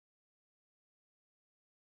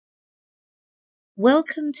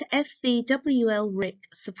Welcome to FVWL RIC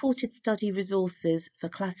Supported Study Resources for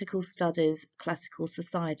Classical Studies Classical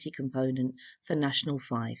Society component for National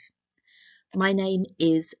 5. My name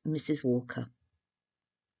is Mrs. Walker.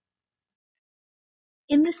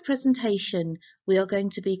 In this presentation, we are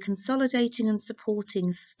going to be consolidating and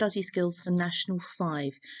supporting study skills for National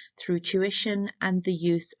 5 through tuition and the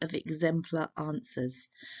use of exemplar answers.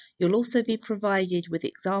 You'll also be provided with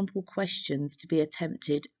example questions to be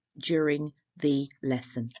attempted during the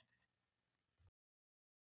lesson.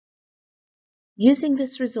 Using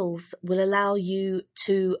this resource will allow you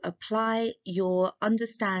to apply your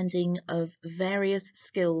understanding of various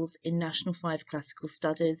skills in National 5 Classical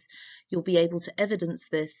Studies. You'll be able to evidence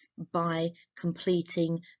this by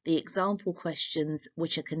completing the example questions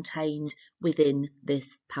which are contained within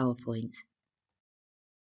this PowerPoint.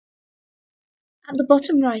 At the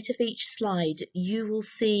bottom right of each slide, you will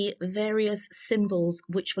see various symbols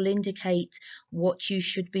which will indicate what you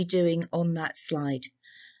should be doing on that slide.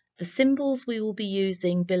 The symbols we will be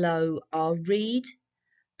using below are read,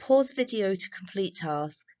 pause video to complete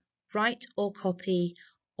task, write or copy,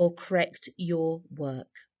 or correct your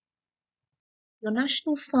work. Your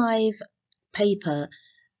National 5 paper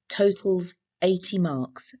totals 80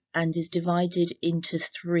 marks and is divided into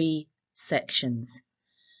 3 sections.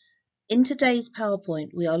 In today's PowerPoint,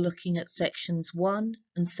 we are looking at sections 1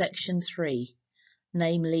 and section 3,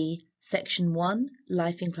 namely section 1,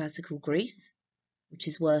 Life in Classical Greece, which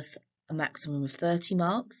is worth a maximum of 30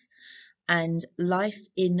 marks, and Life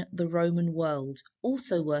in the Roman World,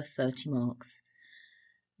 also worth 30 marks.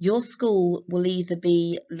 Your school will either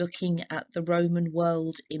be looking at the Roman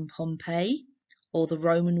world in Pompeii or the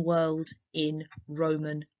Roman world in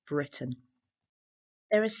Roman Britain.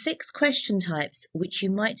 There are 6 question types which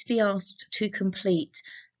you might be asked to complete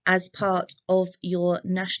as part of your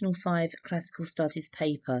National 5 Classical Studies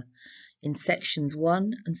paper in sections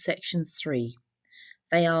 1 and sections 3.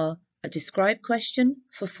 They are a describe question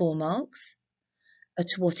for 4 marks, a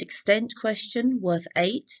to what extent question worth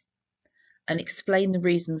 8, an explain the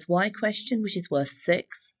reasons why question which is worth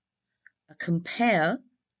 6, a compare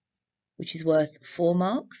which is worth 4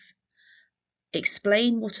 marks,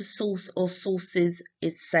 explain what a source or sources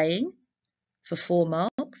is saying for 4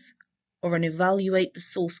 marks, or an evaluate the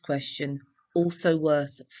source question also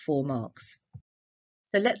worth 4 marks.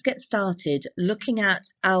 So let's get started looking at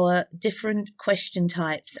our different question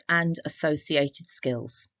types and associated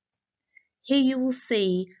skills. Here you will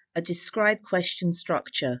see a describe question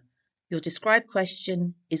structure. Your describe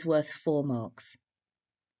question is worth 4 marks.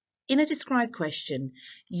 In a describe question,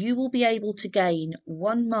 you will be able to gain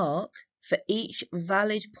 1 mark for each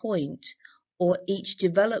valid point or each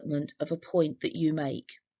development of a point that you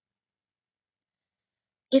make.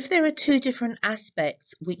 If there are 2 different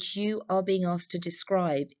aspects which you are being asked to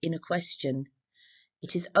describe in a question,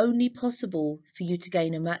 it is only possible for you to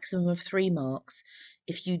gain a maximum of 3 marks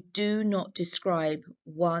if you do not describe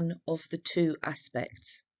one of the 2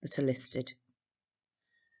 aspects that are listed.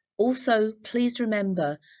 Also, please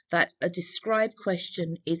remember that a describe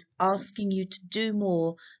question is asking you to do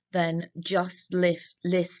more than just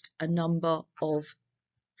list a number of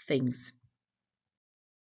things.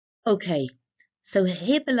 Okay. So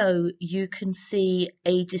here below you can see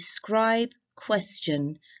a describe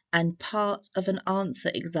question and part of an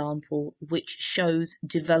answer example which shows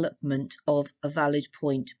development of a valid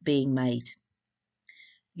point being made.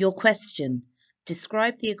 Your question: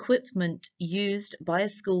 describe the equipment used by a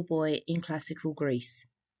schoolboy in classical Greece.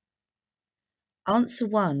 Answer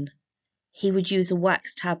 1. He would use a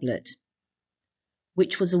wax tablet,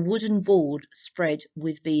 which was a wooden board spread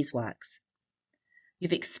with beeswax.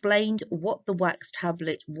 You've explained what the wax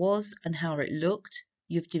tablet was and how it looked.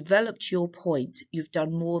 You've developed your point. You've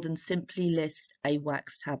done more than simply list a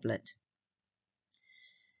wax tablet.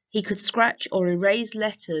 He could scratch or erase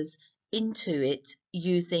letters into it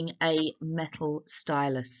using a metal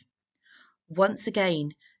stylus. Once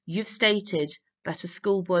again, you've stated that a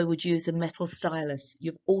schoolboy would use a metal stylus.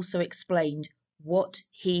 You've also explained what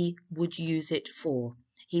he would use it for.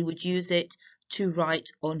 He would use it to write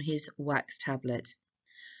on his wax tablet.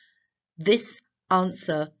 This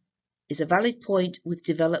answer is a valid point with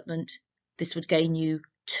development. This would gain you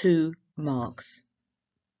 2 marks.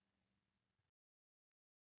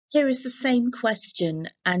 Here is the same question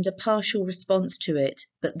and a partial response to it,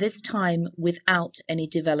 but this time without any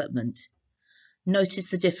development. Notice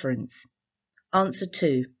the difference. Answer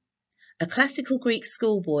 2. A classical Greek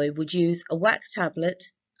schoolboy would use a wax tablet,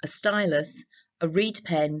 a stylus, a reed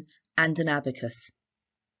pen, and an abacus.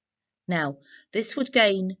 Now, this would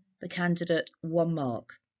gain the candidate 1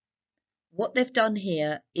 mark. What they've done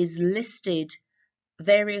here is listed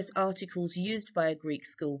various articles used by a Greek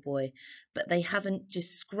schoolboy, but they haven't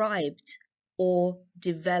described or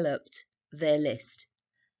developed their list.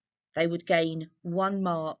 They would gain 1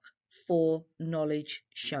 mark for knowledge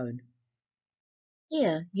shown.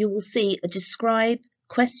 Here you will see a describe,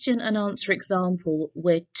 question and answer example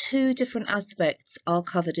where 2 different aspects are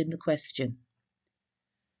covered in the question.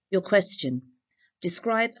 Your question: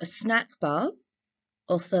 describe a snack bar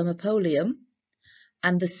or thermopolium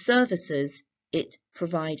and the services it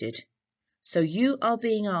provided. So you are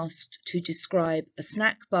being asked to describe a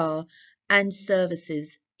snack bar and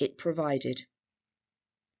services it provided.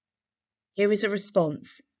 Here is a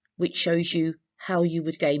response which shows you how you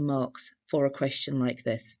would gain marks for a question like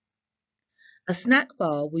this. A snack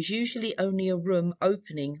bar was usually only a room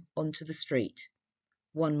opening onto the street.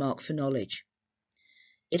 1 mark for knowledge.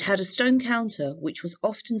 It had a stone counter which was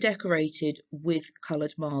often decorated with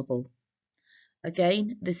coloured marble.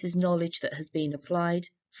 Again, this is knowledge that has been applied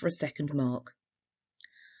for a 2nd mark.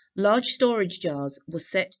 Large storage jars were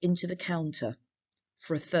set into the counter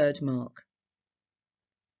for a 3rd mark.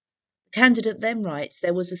 The candidate then writes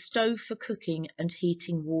there was a stove for cooking and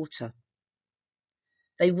heating water.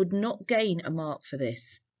 They would not gain a mark for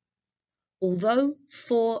this. Although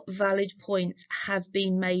 4 valid points have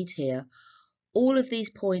been made here, all of these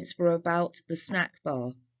points were about the snack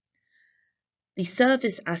bar. The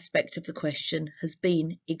service aspect of the question has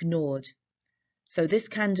been ignored, so this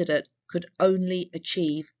candidate could only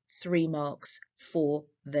achieve 3 marks for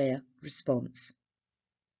their response.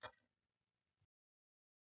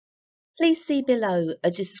 Please see below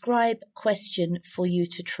a describe question for you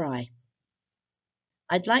to try.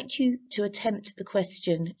 I'd like you to attempt the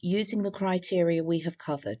question using the criteria we have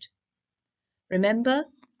covered. Remember,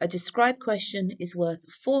 a describe question is worth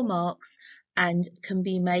 4 marks and can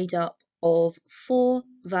be made up of 4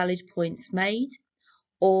 valid points made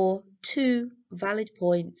or 2 valid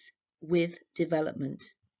points with development.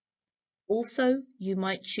 Also, you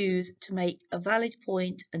might choose to make a valid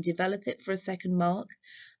point and develop it for a 2nd mark,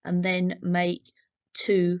 and then make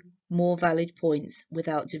 2 more valid points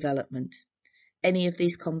without development. Any of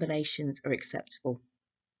these combinations are acceptable.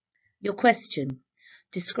 Your question: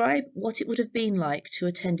 describe what it would have been like to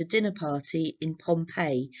attend a dinner party in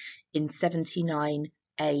Pompeii in 79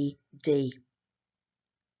 AD.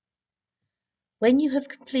 When you have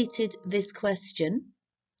completed this question,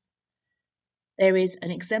 there is an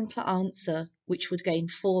exemplar answer which would gain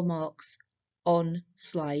 4 marks on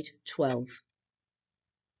slide 12.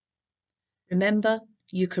 Remember,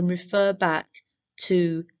 you can refer back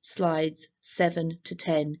to slides 7 to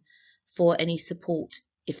 10 for any support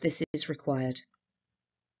if this is required.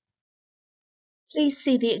 Please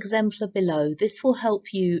see the exemplar below. This will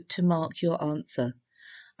help you to mark your answer.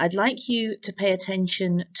 I'd like you to pay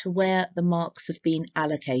attention to where the marks have been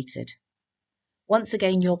allocated. Once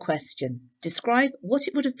again, your question: describe what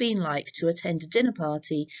it would have been like to attend a dinner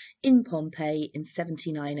party in Pompeii in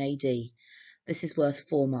 79 AD. This is worth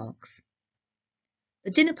 4 marks.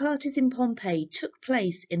 The dinner parties in Pompeii took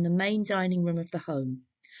place in the main dining room of the home.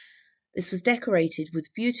 This was decorated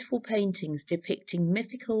with beautiful paintings depicting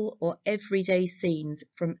mythical or everyday scenes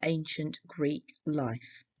from ancient Greek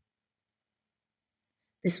life.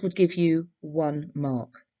 This would give you 1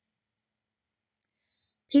 mark.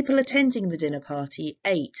 People attending the dinner party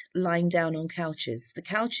ate lying down on couches. The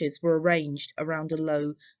couches were arranged around a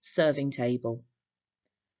low serving table.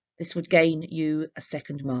 This would gain you a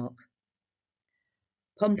 2nd mark.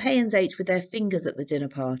 Pompeians ate with their fingers at the dinner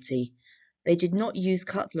party. They did not use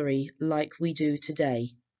cutlery like we do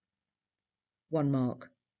today. 1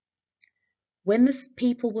 mark. When the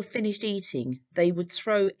people were finished eating, they would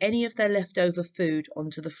throw any of their leftover food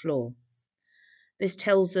onto the floor. This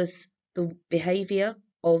tells us the behaviour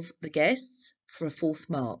of the guests for a 4th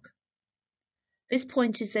mark. This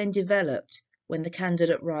point is then developed when the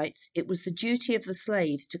candidate writes, it was the duty of the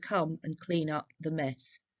slaves to come and clean up the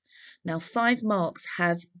mess. Now 5 marks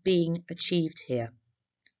have been achieved here.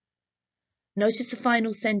 Notice the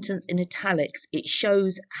final sentence in italics. It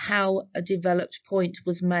shows how a developed point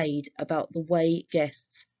was made about the way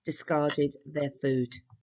guests discarded their food.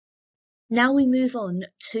 Now we move on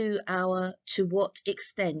to our to what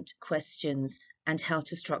extent questions and how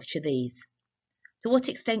to structure these. To what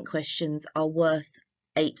extent questions are worth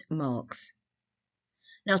 8 marks.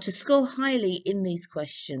 Now, to score highly in these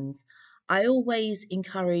questions, I always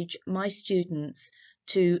encourage my students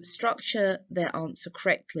to structure their answer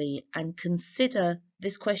correctly and consider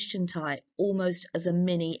this question type almost as a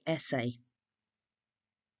mini essay.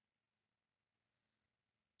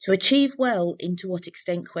 To achieve well in to what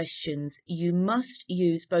extent questions, you must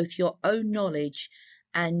use both your own knowledge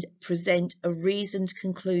and present a reasoned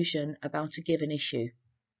conclusion about a given issue.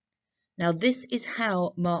 Now, this is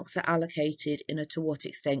how marks are allocated in a to what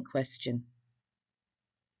extent question.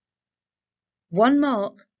 1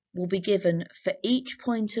 mark will be given for each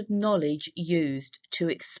point of knowledge used to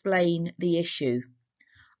explain the issue,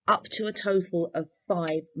 up to a total of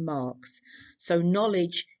 5 marks. So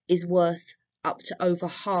knowledge is worth up to over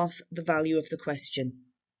half the value of the question.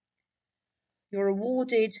 You're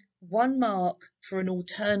awarded 1 mark for an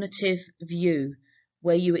alternative view,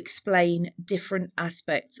 where you explain different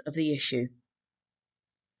aspects of the issue.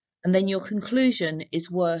 And then your conclusion is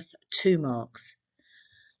worth 2 marks.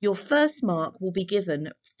 Your first mark will be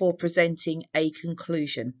given for presenting a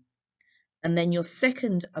conclusion, and then your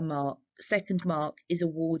second mark is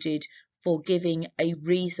awarded for giving a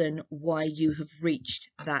reason why you have reached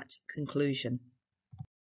that conclusion.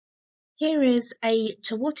 Here is a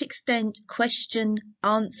to what extent question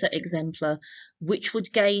answer exemplar which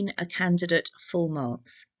would gain a candidate full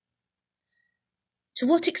marks. To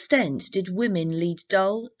what extent did women lead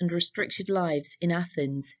dull and restricted lives in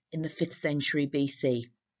Athens in the 5th century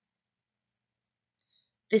BC?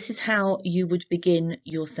 This is how you would begin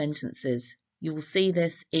your sentences. You will see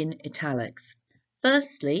this in italics.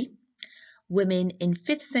 Firstly, women in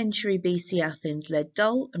 5th century BC Athens led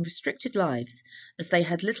dull and restricted lives, as they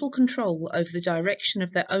had little control over the direction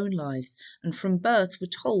of their own lives, and from birth were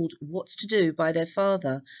told what to do by their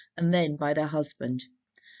father and then by their husband.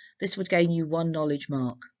 This would gain you 1 knowledge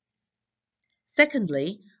mark.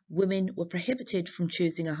 Secondly, women were prohibited from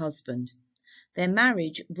choosing a husband. Their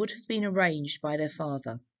marriage would have been arranged by their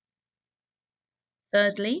father.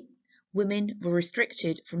 Thirdly, women were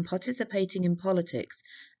restricted from participating in politics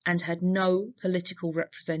and had no political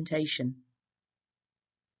representation.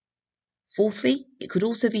 Fourthly, it could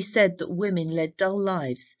also be said that women led dull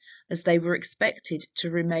lives, as they were expected to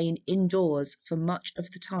remain indoors for much of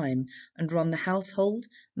the time and run the household,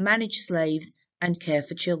 manage slaves, and care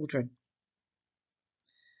for children.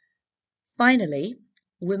 Finally,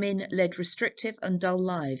 women led restrictive and dull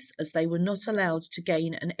lives, as they were not allowed to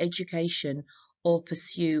gain an education or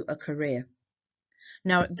pursue a career.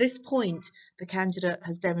 Now, at this point, the candidate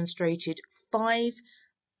has demonstrated 5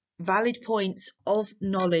 valid points of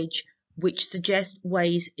knowledge which suggest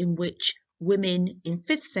ways in which women in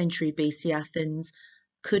 5th century BC Athens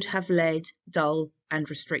could have led dull and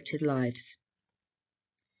restricted lives.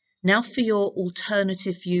 Now for your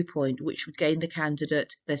alternative viewpoint, which would gain the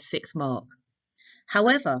candidate their 6th mark.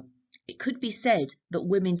 However, it could be said that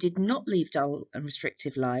women did not lead dull and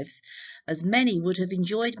restrictive lives, as many would have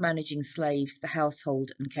enjoyed managing slaves, the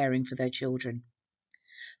household, and caring for their children.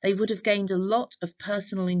 They would have gained a lot of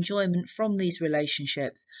personal enjoyment from these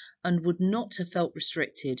relationships and would not have felt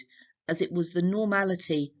restricted, as it was the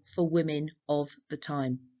normality for women of the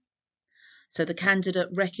time. So the candidate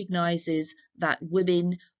recognises that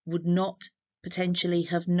women would not potentially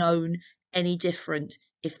have known any different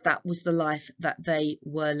if that was the life that they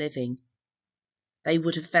were living. They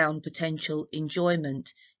would have found potential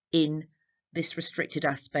enjoyment in this restricted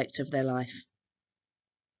aspect of their life.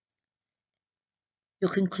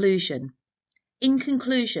 Your conclusion. In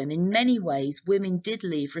conclusion, in many ways, women did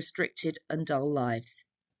lead restricted and dull lives.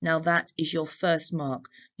 Now that is your first mark.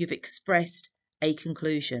 You've expressed a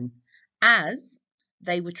conclusion, as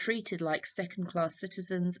they were treated like second-class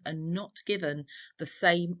citizens and not given the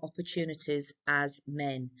same opportunities as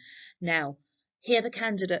men. Now, here the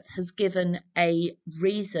candidate has given a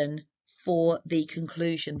reason for the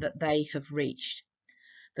conclusion that they have reached.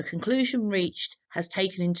 The conclusion reached has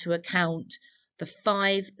taken into account the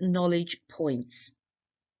 5 knowledge points.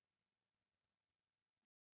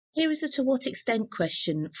 Here is a to what extent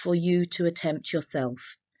question for you to attempt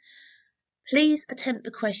yourself. Please attempt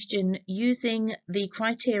the question using the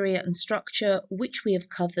criteria and structure which we have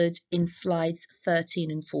covered in slides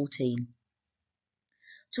 13 and 14.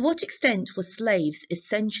 To what extent were slaves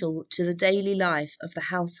essential to the daily life of the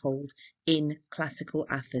household in classical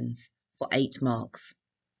Athens? For 8 marks.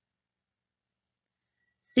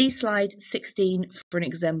 See slide 16 for an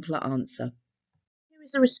exemplar answer. Here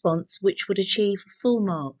is a response which would achieve full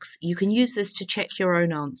marks. You can use this to check your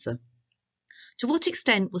own answer. To what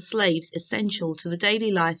extent were slaves essential to the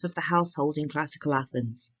daily life of the household in classical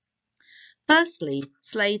Athens? Firstly,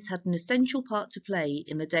 slaves had an essential part to play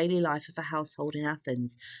in the daily life of a household in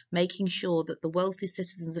Athens, making sure that the wealthy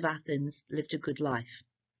citizens of Athens lived a good life.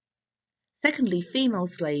 Secondly, female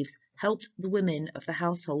slaves helped the women of the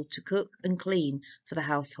household to cook and clean for the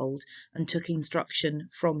household and took instruction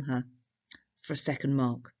from her, for a 2nd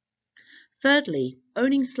mark. Thirdly,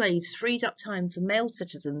 owning slaves freed up time for male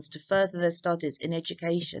citizens to further their studies in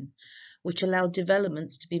education, which allowed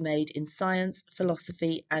developments to be made in science,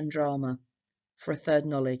 philosophy and drama, for a third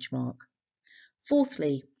knowledge mark.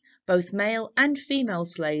 Fourthly, both male and female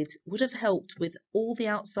slaves would have helped with all the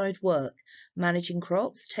outside work, managing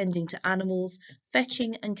crops, tending to animals,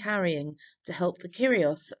 fetching and carrying to help the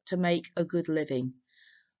Kyrios to make a good living,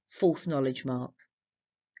 fourth knowledge mark.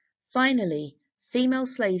 Finally, female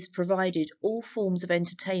slaves provided all forms of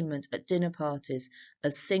entertainment at dinner parties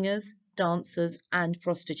as singers, dancers and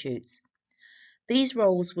prostitutes. These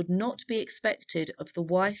roles would not be expected of the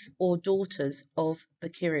wife or daughters of the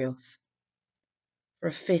Kyrios, for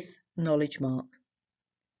a fifth knowledge mark.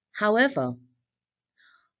 However,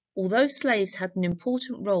 although slaves had an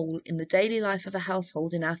important role in the daily life of a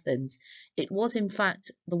household in Athens, it was in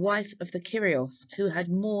fact the wife of the Kyrios who had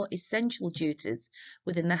more essential duties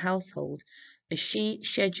within the household, as she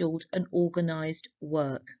scheduled and organised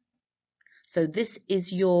work. So this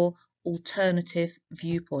is your alternative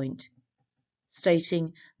viewpoint,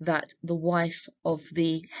 stating that the wife of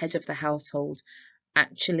the head of the household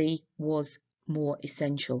actually was more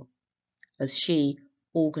essential, as she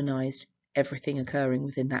organised everything occurring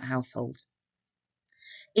within that household.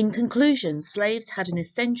 In conclusion, slaves had an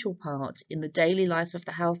essential part in the daily life of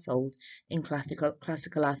the household in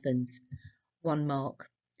classical Athens. 1 mark.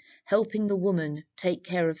 Helping the woman take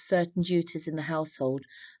care of certain duties in the household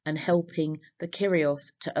and helping the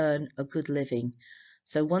Kyrios to earn a good living.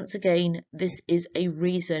 So once again, this is a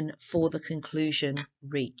reason for the conclusion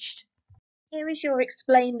reached. Here is your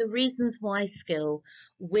explain the reasons why skill,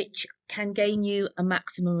 which can gain you a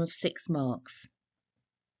maximum of 6 marks.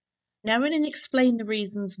 Now in an explain the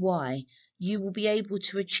reasons why, you will be able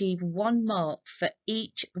to achieve 1 mark for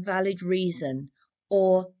each valid reason,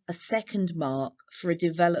 or a second mark for a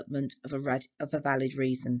development of a valid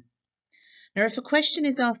reason. Now if a question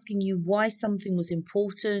is asking you why something was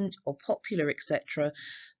important or popular, etc.,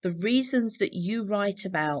 the reasons that you write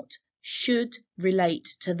about should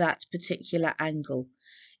relate to that particular angle.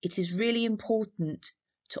 It is really important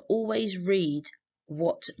to always read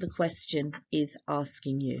what the question is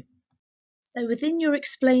asking you. So within your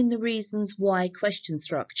explain the reasons why question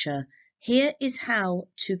structure, here is how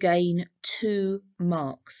to gain 2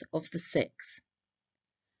 marks of the 6.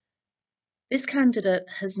 This candidate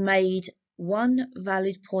has made 1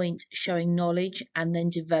 valid point showing knowledge and then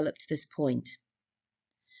developed this point.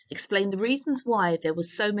 Explain the reasons why there were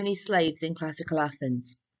so many slaves in classical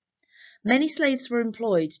Athens. Many slaves were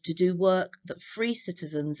employed to do work that free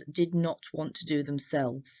citizens did not want to do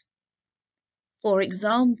themselves. For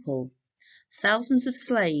example, thousands of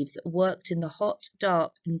slaves worked in the hot,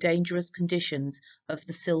 dark and dangerous conditions of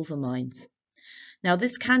the silver mines. Now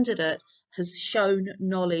this candidate has shown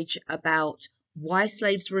knowledge about why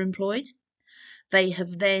slaves were employed. They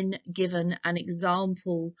have then given an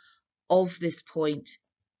example of this point,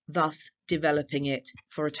 thus developing it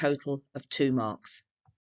for a total of 2 marks.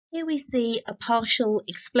 Here we see a partial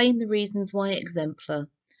explain the reasons why exemplar,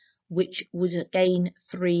 which would gain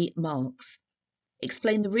 3 marks.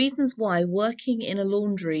 Explain the reasons why working in a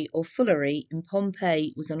laundry or fullery in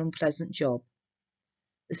Pompeii was an unpleasant job.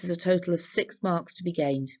 This is a total of 6 marks to be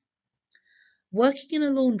gained. Working in a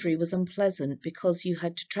laundry was unpleasant because you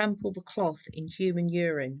had to trample the cloth in human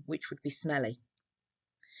urine, which would be smelly.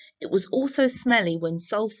 It was also smelly when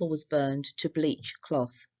sulphur was burned to bleach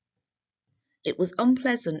cloth. It was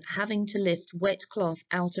unpleasant having to lift wet cloth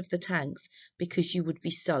out of the tanks because you would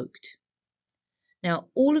be soaked. Now,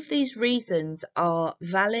 all of these reasons are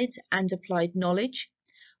valid and applied knowledge,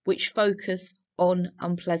 which focus on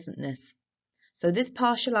unpleasantness. So this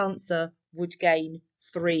partial answer would gain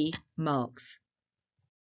 3 marks.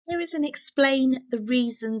 Here is an explain the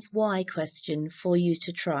reasons why question for you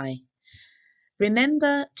to try.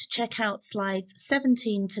 Remember to check out slides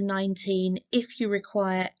 17 to 19 if you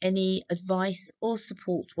require any advice or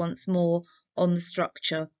support once more on the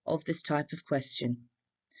structure of this type of question.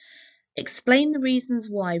 Explain the reasons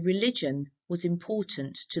why religion was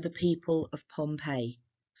important to the people of Pompeii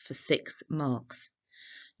for 6 marks.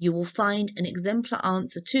 You will find an exemplar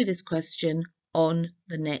answer to this question on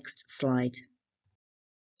the next slide.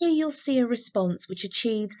 Here you'll see a response which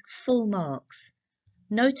achieves full marks.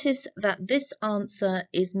 Notice that this answer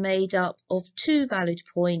is made up of 2 valid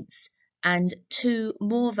points and 2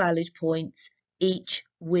 more valid points, each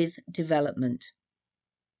with development.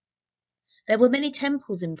 There were many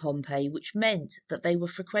temples in Pompeii, which meant that they were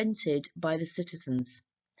frequented by the citizens.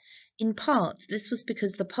 In part, this was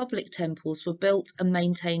because the public temples were built and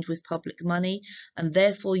maintained with public money and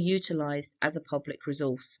therefore utilised as a public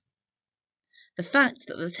resource. The fact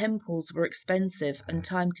that the temples were expensive and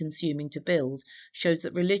time-consuming to build shows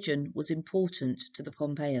that religion was important to the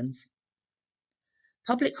Pompeians.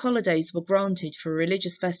 Public holidays were granted for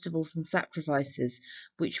religious festivals and sacrifices,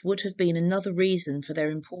 which would have been another reason for their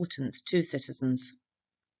importance to citizens.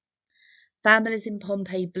 Families in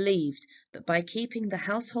Pompeii believed that by keeping the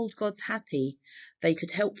household gods happy, they could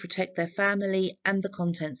help protect their family and the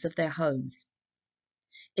contents of their homes.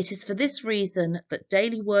 It is for this reason that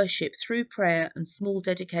daily worship through prayer and small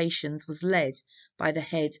dedications was led by the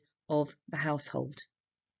head of the household.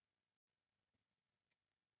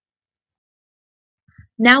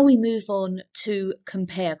 Now we move on to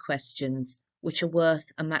compare questions, which are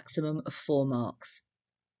worth a maximum of 4 marks.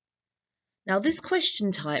 Now, this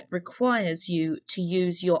question type requires you to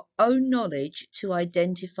use your own knowledge to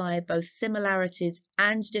identify both similarities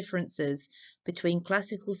and differences between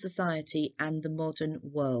classical society and the modern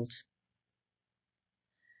world.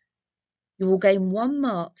 You will gain 1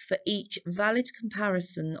 mark for each valid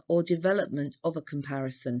comparison or development of a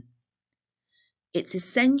comparison. It's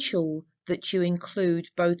essential that you include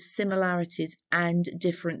both similarities and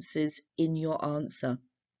differences in your answer.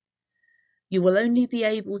 You will only be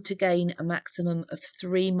able to gain a maximum of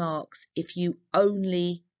 3 marks if you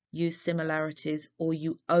only use similarities or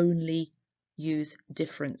you only use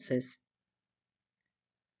differences.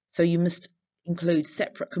 So you must include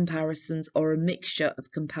separate comparisons or a mixture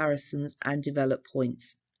of comparisons and develop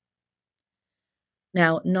points.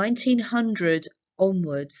 Now, 1900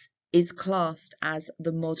 onwards is classed as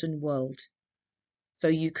the modern world. So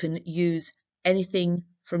you can use anything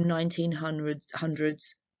from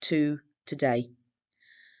 1900s to today.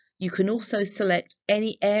 You can also select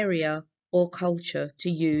any area or culture to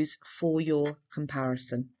use for your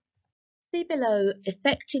comparison. See below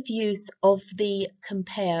effective use of the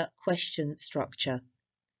compare question structure.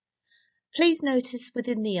 Please notice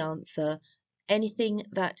within the answer anything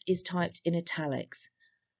that is typed in italics.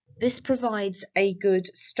 This provides a good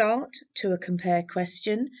start to a compare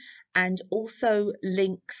question and also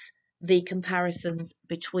links the comparisons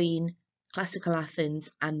between classical Athens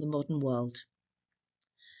and the modern world.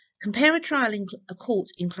 Compare a trial in a court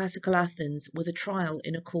in classical Athens with a trial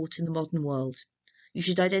in a court in the modern world. You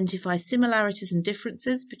should identify similarities and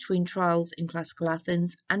differences between trials in classical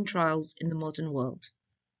Athens and trials in the modern world.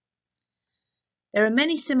 There are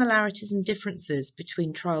many similarities and differences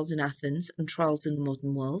between trials in Athens and trials in the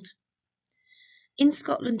modern world. In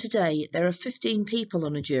Scotland today, there are 15 people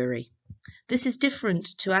on a jury. This is different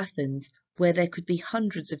to Athens, where there could be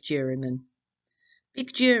hundreds of jurymen.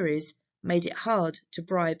 Big juries made it hard to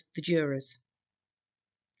bribe the jurors.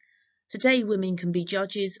 Today, women can be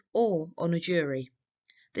judges or on a jury.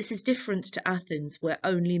 This is different to Athens, where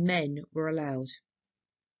only men were allowed.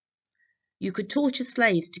 You could torture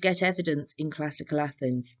slaves to get evidence in classical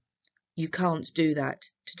Athens. You can't do that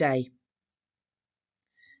today.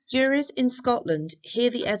 Juries in Scotland hear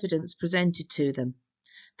the evidence presented to them.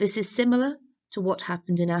 This is similar to what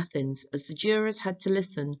happened in Athens, as the jurors had to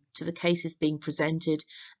listen to the cases being presented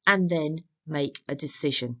and then make a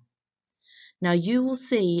decision. Now you will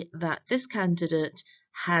see that this candidate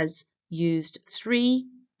has used 3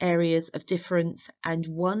 areas of difference and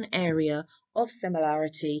 1 area of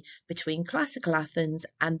similarity between classical Athens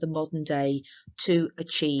and the modern day to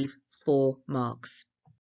achieve 4 marks.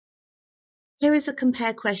 Here is a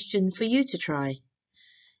compare question for you to try.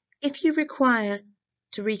 If you require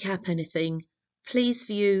to recap anything, please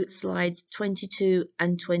view slides 22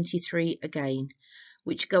 and 23 again,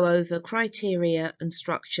 which go over criteria and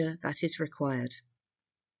structure that is required.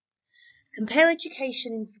 Compare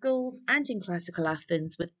education in schools and in classical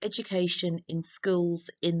Athens with education in schools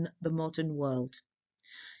in the modern world.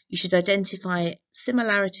 You should identify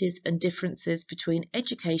similarities and differences between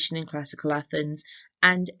education in classical Athens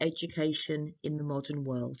and education in the modern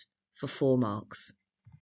world for 4 marks.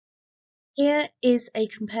 Here is a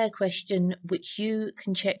compare question which you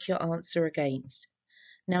can check your answer against.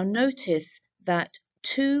 Now notice that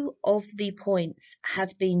 2 of the points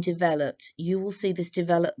have been developed. You will see this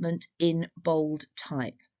development in bold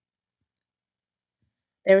type.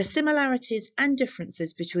 There are similarities and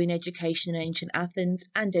differences between education in ancient Athens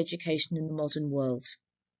and education in the modern world.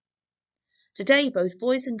 Today, both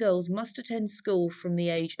boys and girls must attend school from the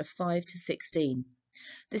age of 5 to 16.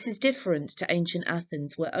 This is different to ancient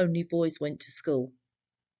Athens, where only boys went to school.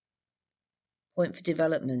 Point for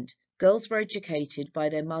development. Girls were educated by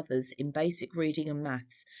their mothers in basic reading and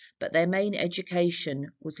maths, but their main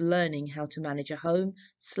education was learning how to manage a home,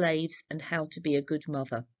 slaves, and how to be a good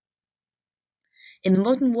mother. In the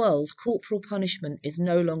modern world, corporal punishment is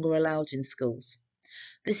no longer allowed in schools.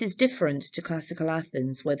 This is different to classical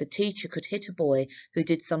Athens, where the teacher could hit a boy who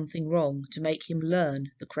did something wrong to make him learn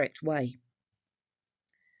the correct way.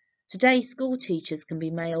 Today, school teachers can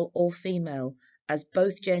be male or female, as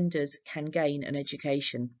both genders can gain an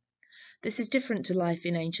education. This is different to life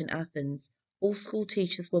in ancient Athens. All school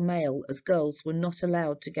teachers were male, as girls were not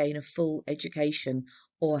allowed to gain a full education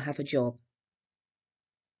or have a job.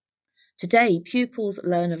 Today, pupils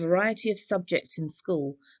learn a variety of subjects in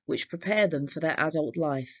school which prepare them for their adult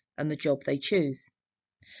life and the job they choose.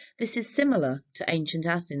 This is similar to ancient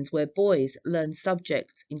Athens, where boys learn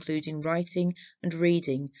subjects including writing and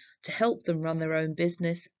reading to help them run their own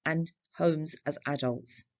business and homes as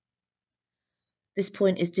adults. This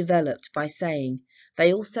point is developed by saying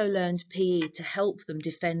they also learned PE to help them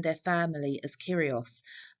defend their family as Kyrios,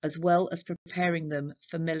 as well as preparing them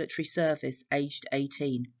for military service aged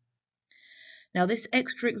 18. Now, this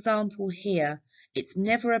extra example here, it's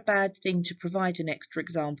never a bad thing to provide an extra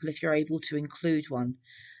example if you're able to include one.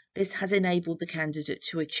 This has enabled the candidate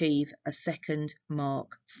to achieve a second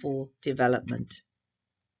mark for development.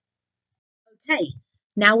 Okay,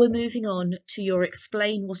 now we're moving on to your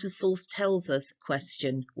explain what a source tells us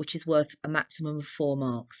question, which is worth a maximum of 4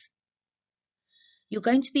 marks. You're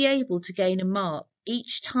going to be able to gain a mark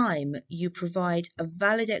each time you provide a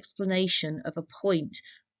valid explanation of a point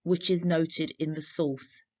which is noted in the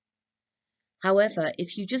source. However,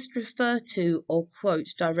 if you just refer to or quote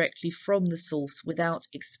directly from the source without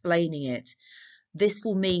explaining it, this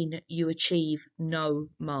will mean you achieve no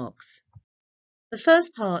marks. The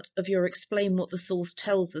first part of your explain what the source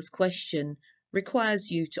tells us question requires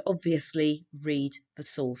you to obviously read the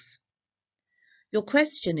source. Your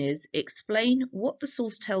question is, explain what the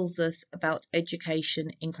source tells us about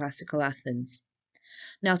education in classical Athens.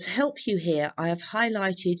 Now, to help you here, I have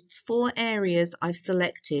highlighted 4 areas I've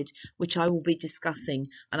selected which I will be discussing,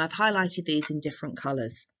 and I've highlighted these in different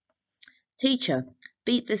colours. Teacher,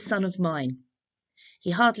 beat this son of mine.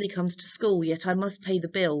 He hardly comes to school, yet I must pay the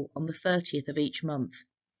bill on the 30th of each month.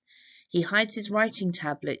 He hides his writing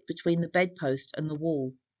tablet between the bedpost and the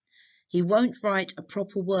wall. He won't write a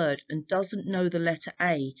proper word and doesn't know the letter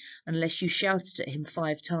A unless you shout it at him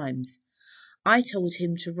 5 times. I told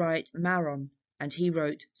him to write Maron, and he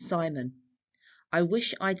wrote Simon. I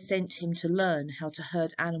wish I'd sent him to learn how to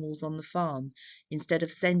herd animals on the farm instead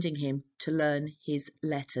of sending him to learn his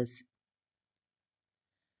letters.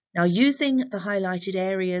 Now, using the highlighted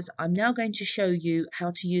areas, I'm now going to show you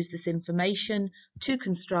how to use this information to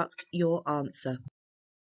construct your answer.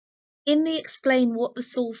 In the explain what the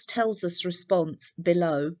source tells us response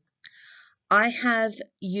below, I have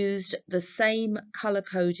used the same colour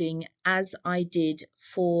coding as I did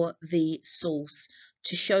for the source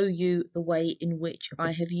to show you the way in which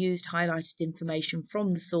I have used highlighted information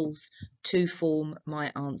from the source to form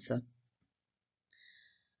my answer.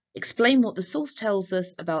 Explain what the source tells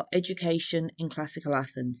us about education in classical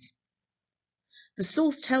Athens. The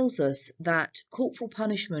source tells us that corporal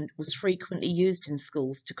punishment was frequently used in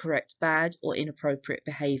schools to correct bad or inappropriate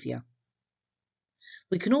behaviour.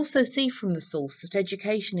 We can also see from the source that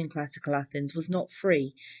education in classical Athens was not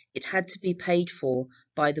free. It had to be paid for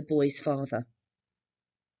by the boy's father.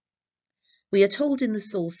 We are told in the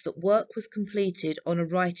source that work was completed on a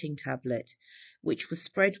writing tablet, which was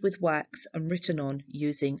spread with wax and written on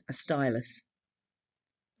using a stylus.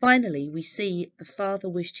 Finally, we see the father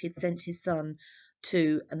wished he'd sent his son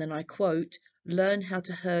to, and then I quote, learn how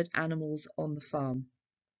to herd animals on the farm.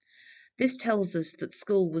 This tells us that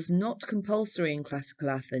school was not compulsory in classical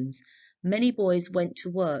Athens. Many boys went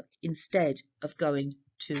to work instead of going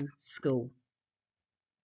to school.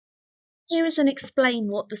 Here is an explain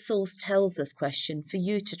what the source tells us question for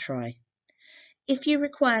you to try. If you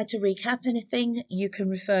require to recap anything, you can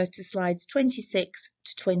refer to slides 26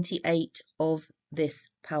 to 28 of this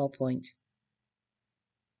PowerPoint.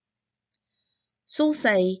 Source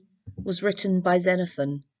A was written by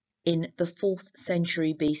Xenophon in the 4th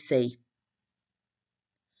century BC.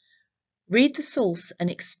 Read the source and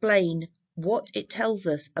explain what it tells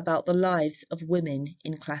us about the lives of women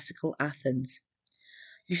in classical Athens.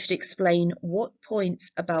 You should explain what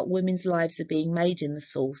points about women's lives are being made in the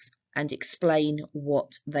source and explain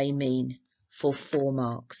what they mean for 4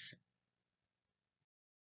 marks.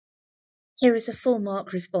 Here is a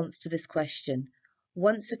 4-mark response to this question.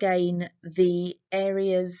 Once again, the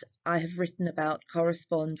areas I have written about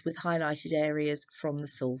correspond with highlighted areas from the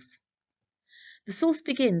source. The source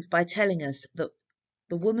begins by telling us that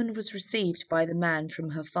the woman was received by the man from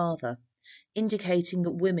her father, indicating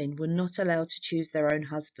that women were not allowed to choose their own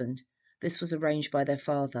husband. This was arranged by their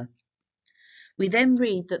father. We then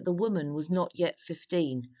read that the woman was not yet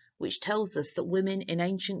 15, which tells us that women in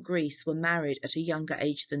ancient Greece were married at a younger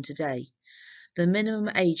age than today. The minimum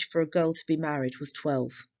age for a girl to be married was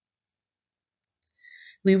 12.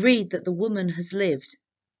 We read that the woman has lived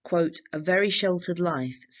quote, a very sheltered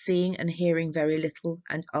life, seeing and hearing very little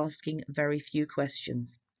and asking very few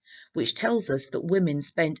questions, which tells us that women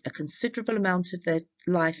spent a considerable amount of their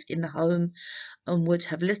life in the home and would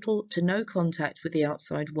have little to no contact with the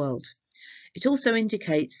outside world. It also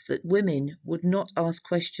indicates that women would not ask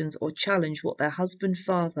questions or challenge what their husband,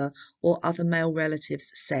 father, or other male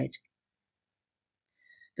relatives said.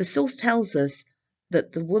 The source tells us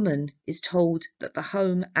that the woman is told that the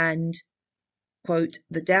home and, quote,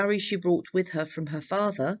 the dowry she brought with her from her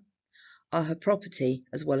father are her property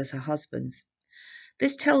as well as her husband's.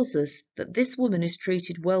 This tells us that this woman is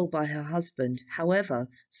treated well by her husband. However,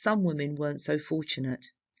 some women weren't so fortunate.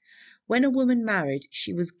 When a woman married,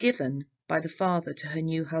 she was given by the father to her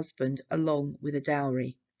new husband along with a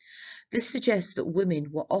dowry. This suggests that women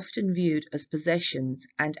were often viewed as possessions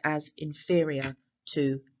and as inferior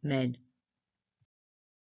to men.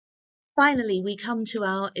 Finally, we come to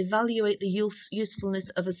our evaluate the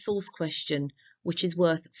usefulness of a source question, which is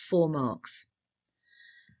worth 4 marks.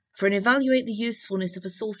 For an evaluate the usefulness of a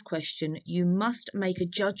source question, you must make a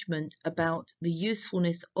judgment about the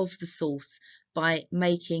usefulness of the source by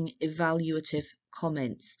making evaluative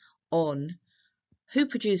comments on who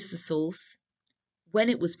produced the source, when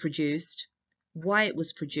it was produced, why it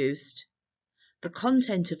was produced, the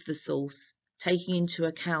content of the source, taking into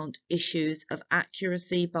account issues of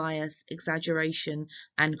accuracy, bias, exaggeration,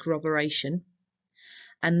 and corroboration,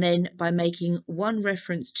 and then by making one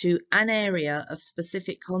reference to an area of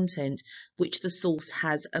specific content which the source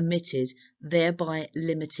has omitted, thereby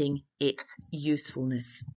limiting its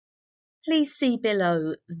usefulness. Please see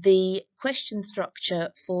below the question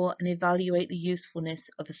structure for and evaluate the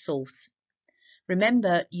usefulness of a source.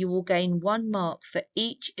 Remember, you will gain 1 mark for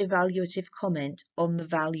each evaluative comment on the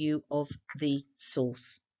value of the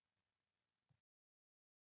source.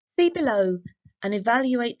 See below and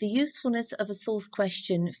evaluate the usefulness of a source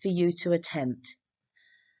question for you to attempt.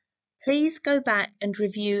 Please go back and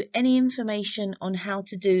review any information on how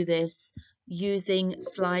to do this using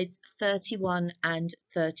slides 31 and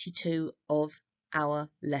 32 of our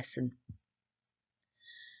lesson.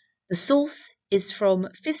 The source is from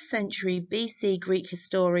 5th century BC Greek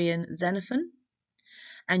historian Xenophon,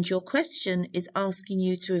 and your question is asking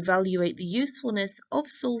you to evaluate the usefulness of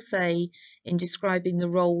source A in describing the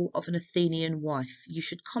role of an Athenian wife. You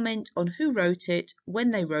should comment on who wrote it,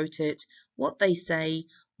 when they wrote it, what they say,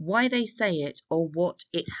 why they say it, or what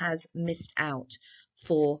it has missed out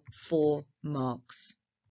for 4 marks.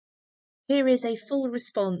 Here is a full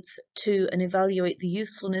response to and evaluate the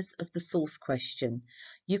usefulness of the source question.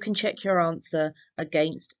 You can check your answer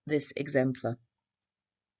against this exemplar.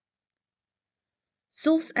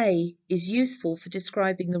 Source A is useful for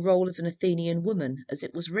describing the role of an Athenian woman, as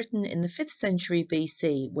it was written in the 5th century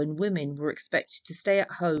BC when women were expected to stay at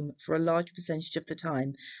home for a large percentage of the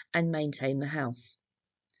time and maintain the house.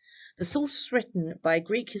 The source was written by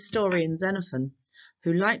Greek historian Xenophon,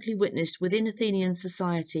 who likely witnessed within Athenian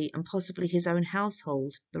society and possibly his own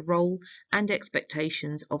household the role and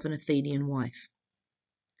expectations of an Athenian wife.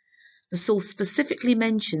 The source specifically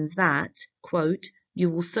mentions that, quote, you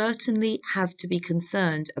will certainly have to be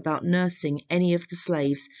concerned about nursing any of the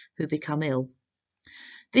slaves who become ill.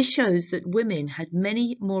 This shows that women had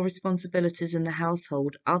many more responsibilities in the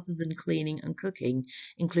household other than cleaning and cooking,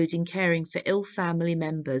 including caring for ill family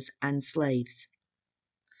members and slaves.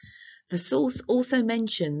 The source also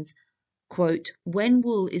mentions, quote, when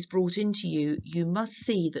wool is brought into you, you must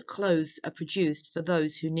see that clothes are produced for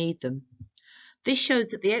those who need them. This shows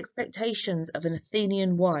that the expectations of an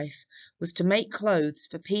Athenian wife was to make clothes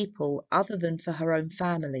for people other than for her own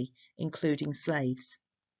family, including slaves.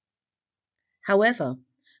 However,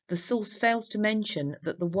 the source fails to mention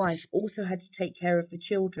that the wife also had to take care of the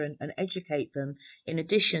children and educate them, in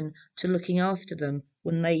addition to looking after them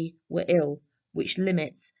when they were ill, which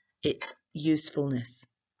limits its usefulness.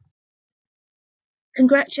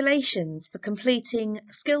 Congratulations for completing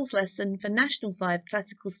skills lesson for National 5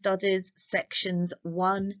 Classical Studies sections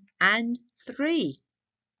 1 and 3.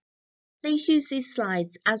 Please use these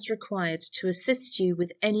slides as required to assist you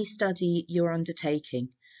with any study you're undertaking.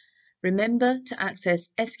 Remember to access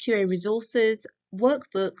SQA resources,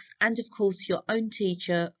 workbooks, and of course your own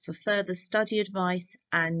teacher for further study advice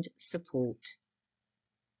and support.